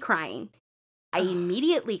calls me crying. I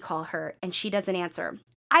immediately call her, and she doesn't answer.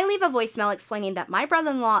 I leave a voicemail explaining that my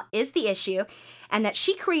brother-in-law is the issue and that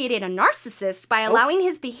she created a narcissist by allowing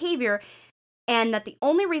his behavior, and that the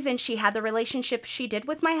only reason she had the relationship she did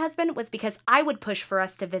with my husband was because I would push for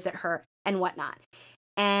us to visit her and whatnot.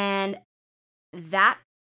 And that,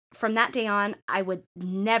 from that day on, I would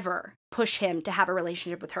never push him to have a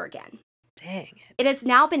relationship with her again. Dang it. It has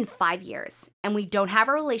now been 5 years, and we don't have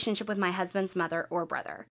a relationship with my husband's mother or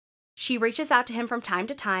brother. She reaches out to him from time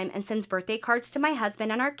to time and sends birthday cards to my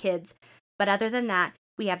husband and our kids, but other than that,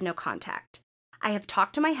 we have no contact. I have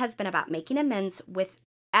talked to my husband about making amends with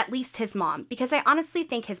at least his mom, because I honestly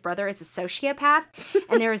think his brother is a sociopath,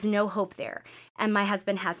 and there is no hope there, and my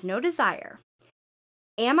husband has no desire.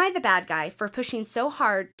 Am I the bad guy for pushing so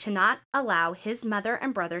hard to not allow his mother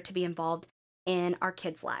and brother to be involved in our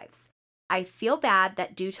kids' lives? I feel bad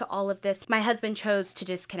that due to all of this, my husband chose to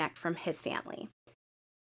disconnect from his family.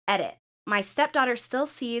 Edit. My stepdaughter still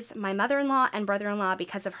sees my mother-in-law and brother-in-law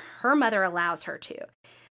because of her mother allows her to.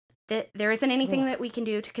 There isn't anything that we can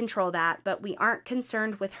do to control that, but we aren't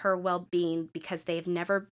concerned with her well-being because they've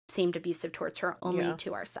never seemed abusive towards her, only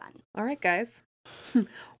to our son. All right, guys.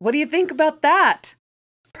 What do you think about that?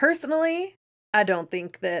 Personally, I don't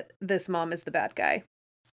think that this mom is the bad guy.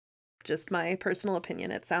 Just my personal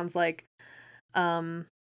opinion. It sounds like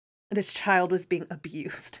this child was being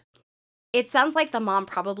abused. It sounds like the mom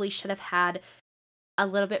probably should have had a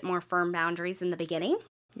little bit more firm boundaries in the beginning.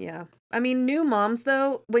 Yeah. I mean, new moms,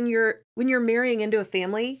 though, when you're marrying into a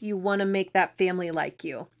family, you want to make that family like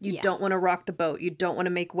you. You don't want to rock the boat. You don't want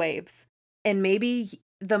to make waves. And maybe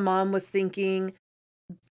the mom was thinking,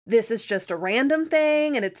 this is just a random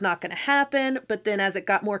thing and it's not going to happen. But then as it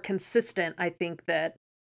got more consistent, I think that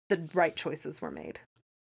the right choices were made.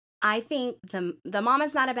 I think the mom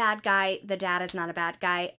is not a bad guy. The dad is not a bad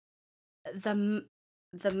guy. The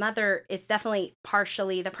mother is definitely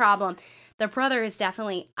partially the problem. The brother is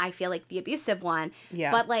definitely, I feel like, the abusive one.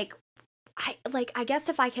 Yeah. But I guess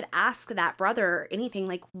if I could ask that brother anything,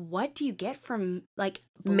 like, what do you get from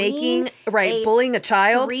bullying a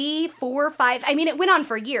child? 3, 4, 5. I mean, it went on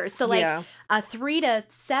for years. So a 3 to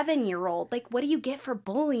 7 year old, what do you get for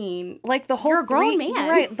bullying? Like the whole You're a grown man.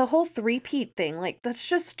 Right. The whole three-peat thing. That's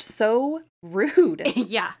just so rude.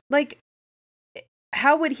 Yeah.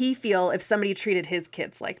 How would he feel if somebody treated his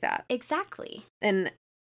kids like that? Exactly. And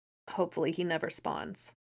hopefully he never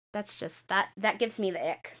spawns. That's just, that gives me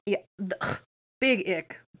the ick. Yeah. Big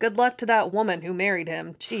ick. Good luck to that woman who married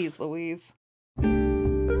him. Jeez Louise.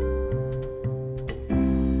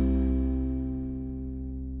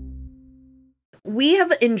 We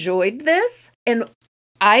have enjoyed this, and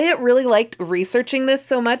I really liked researching this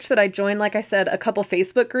so much that I joined, like I said, a couple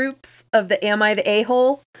Facebook groups of the Am I the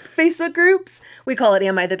A-hole Facebook groups. We call it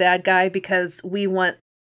Am I the Bad Guy because we want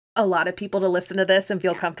a lot of people to listen to this and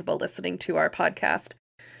feel comfortable listening to our podcast.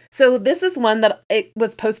 So this is one that it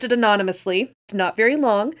was posted anonymously, it's not very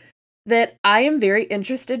long, that I am very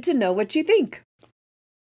interested to know what you think.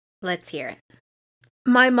 Let's hear it.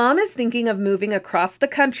 My mom is thinking of moving across the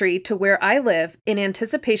country to where I live in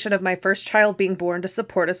anticipation of my first child being born to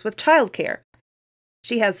support us with childcare.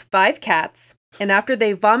 She has 5 cats, and after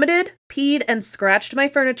they vomited, peed, and scratched my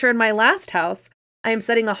furniture in my last house, I am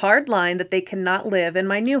setting a hard line that they cannot live in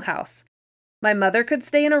my new house. My mother could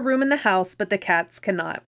stay in a room in the house, but the cats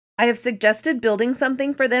cannot. I have suggested building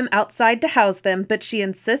something for them outside to house them, but she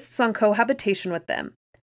insists on cohabitation with them.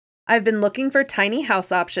 I've been looking for tiny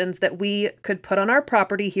house options that we could put on our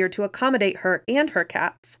property here to accommodate her and her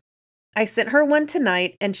cats. I sent her one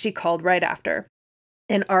tonight, and she called right after.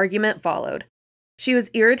 An argument followed. She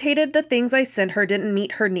was irritated the things I sent her didn't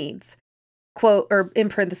meet her needs. quote, or in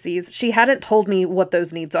parentheses, she hadn't told me what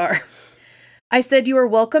those needs are. I said, you are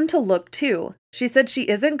welcome to look too. She said she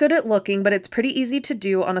isn't good at looking, but it's pretty easy to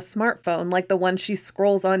do on a smartphone like the one she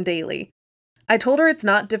scrolls on daily. I told her it's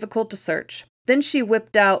not difficult to search. Then she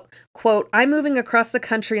whipped out, quote, I'm moving across the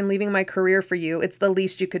country and leaving my career for you. It's the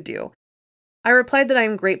least you could do. I replied that I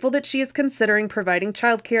am grateful that she is considering providing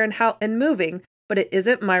childcare and moving, but it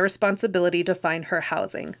isn't my responsibility to find her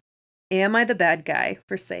housing. Am I the bad guy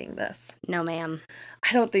for saying this? No, ma'am.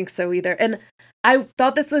 I don't think so either. And I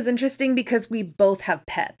thought this was interesting because we both have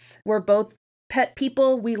pets. We're both pet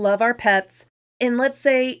people. We love our pets. And let's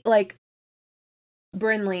say, like,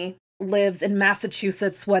 Brinley lives in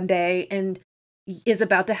Massachusetts one day and is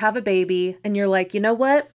about to have a baby. And you're like, you know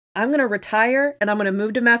what? I'm going to retire and I'm going to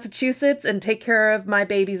move to Massachusetts and take care of my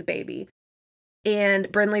baby's baby. And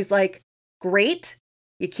Brinley's like, great.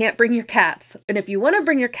 You can't bring your cats. And if you want to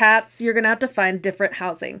bring your cats, you're going to have to find different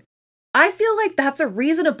housing. I feel like that's a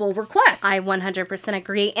reasonable request. I 100%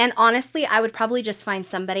 agree. And honestly, I would probably just find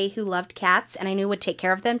somebody who loved cats and I knew would take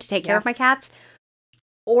care of them to take care of my cats.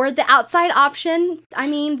 Or the outside option. I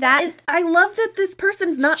mean, that... I love that this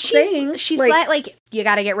person's not saying... She's like, you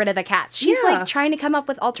got to get rid of the cats. She's like trying to come up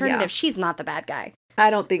with alternatives. Yeah. She's not the bad guy.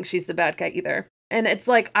 I don't think she's the bad guy either. And it's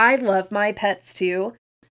like, I love my pets too.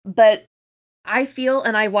 But I feel,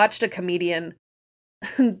 and I watched a comedian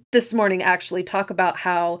this morning actually talk about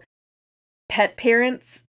how pet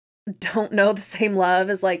parents don't know the same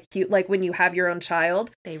love as like when you have your own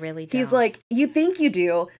child. They really don't. He's like, you think you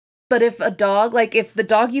do, but if a dog, like if the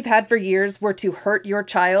dog you've had for years were to hurt your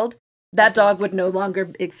child, that dog would no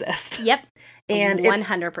longer exist. Yep. And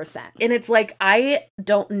 100%. And it's like, I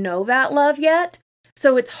don't know that love yet.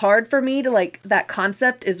 So it's hard for me to like, that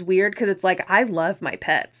concept is weird because it's like, I love my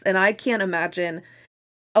pets and I can't imagine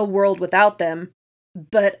a world without them.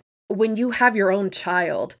 But when you have your own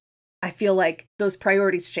child, I feel like those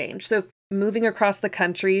priorities change. So moving across the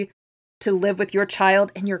country to live with your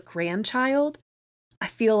child and your grandchild, I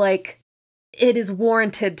feel like it is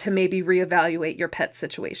warranted to maybe reevaluate your pet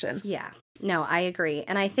situation. Yeah, no, I agree.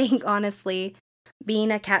 And I think honestly,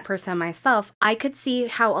 being a cat person myself, I could see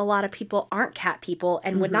how a lot of people aren't cat people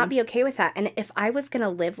and would not be okay with that. And if I was going to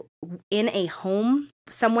live in a home,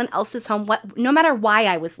 someone else's home, no matter why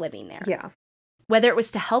I was living there. Yeah. Whether it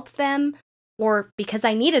was to help them or because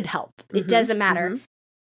I needed help, it doesn't matter.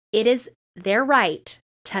 It is their right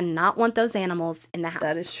to not want those animals in the house.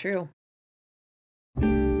 That is true.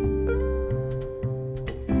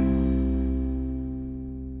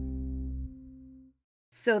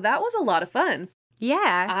 So that was a lot of fun.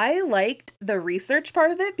 Yeah. I liked the research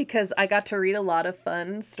part of it because I got to read a lot of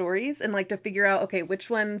fun stories and like to figure out, okay,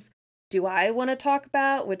 which ones do I want to talk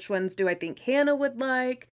about? Which ones do I think Hannah would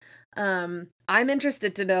like? I'm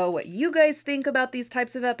interested to know what you guys think about these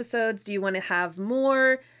types of episodes. Do you want to have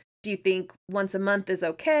more? Do you think once a month is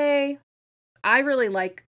okay? I really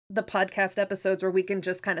like the podcast episodes where we can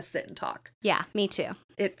just kind of sit and talk. Yeah, me too.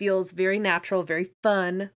 It feels very natural, very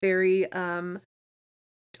fun, very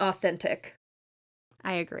authentic.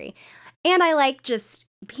 I agree. And I like just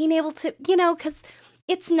being able to, because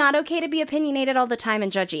it's not okay to be opinionated all the time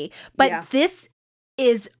and judgy. But this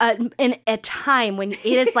is a time when it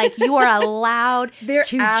is like you are allowed to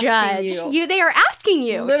judge. They are asking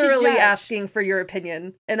you. Literally to judge. asking for your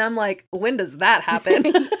opinion. And I'm like, when does that happen?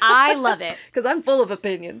 I love it. Because I'm full of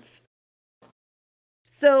opinions.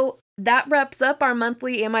 So that wraps up our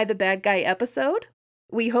monthly Am I the Bad Guy episode.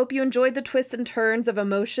 We hope you enjoyed the twists and turns of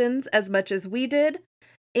emotions as much as we did.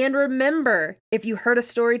 And remember, if you heard a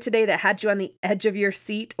story today that had you on the edge of your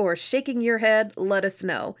seat or shaking your head, let us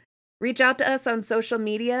know. Reach out to us on social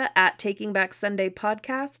media at Taking Back Sunday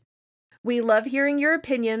Podcast. We love hearing your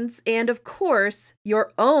opinions and, of course,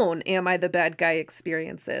 your own Am I the Bad Guy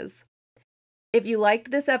experiences. If you liked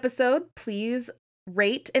this episode, please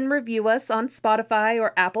rate and review us on Spotify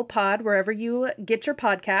or Apple Pod, wherever you get your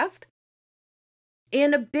podcast.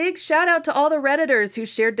 And a big shout out to all the Redditors who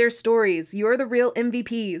shared their stories. You're the real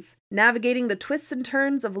MVPs, navigating the twists and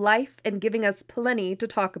turns of life and giving us plenty to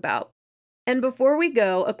talk about. And before we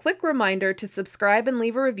go, a quick reminder to subscribe and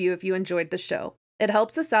leave a review if you enjoyed the show. It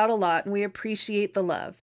helps us out a lot and we appreciate the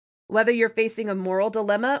love. Whether you're facing a moral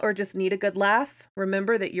dilemma or just need a good laugh,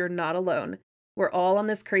 remember that you're not alone. We're all on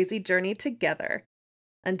this crazy journey together.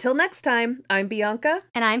 Until next time, I'm Bianca.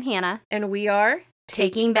 And I'm Hannah. And we are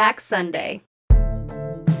Taking Back Sunday.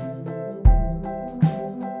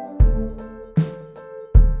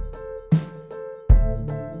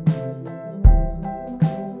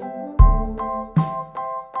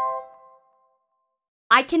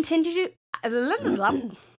 I continue to...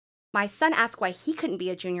 My son asked why he couldn't be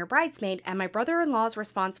a junior bridesmaid, and my brother-in-law's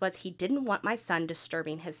response was he didn't want my son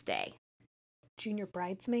disturbing his day. Junior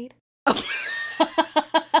bridesmaid? Oh.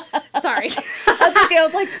 Sorry. That's okay. I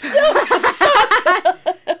was like,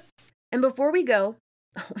 stop. And before we go,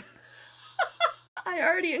 I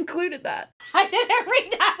already included that. I didn't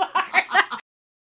read that part.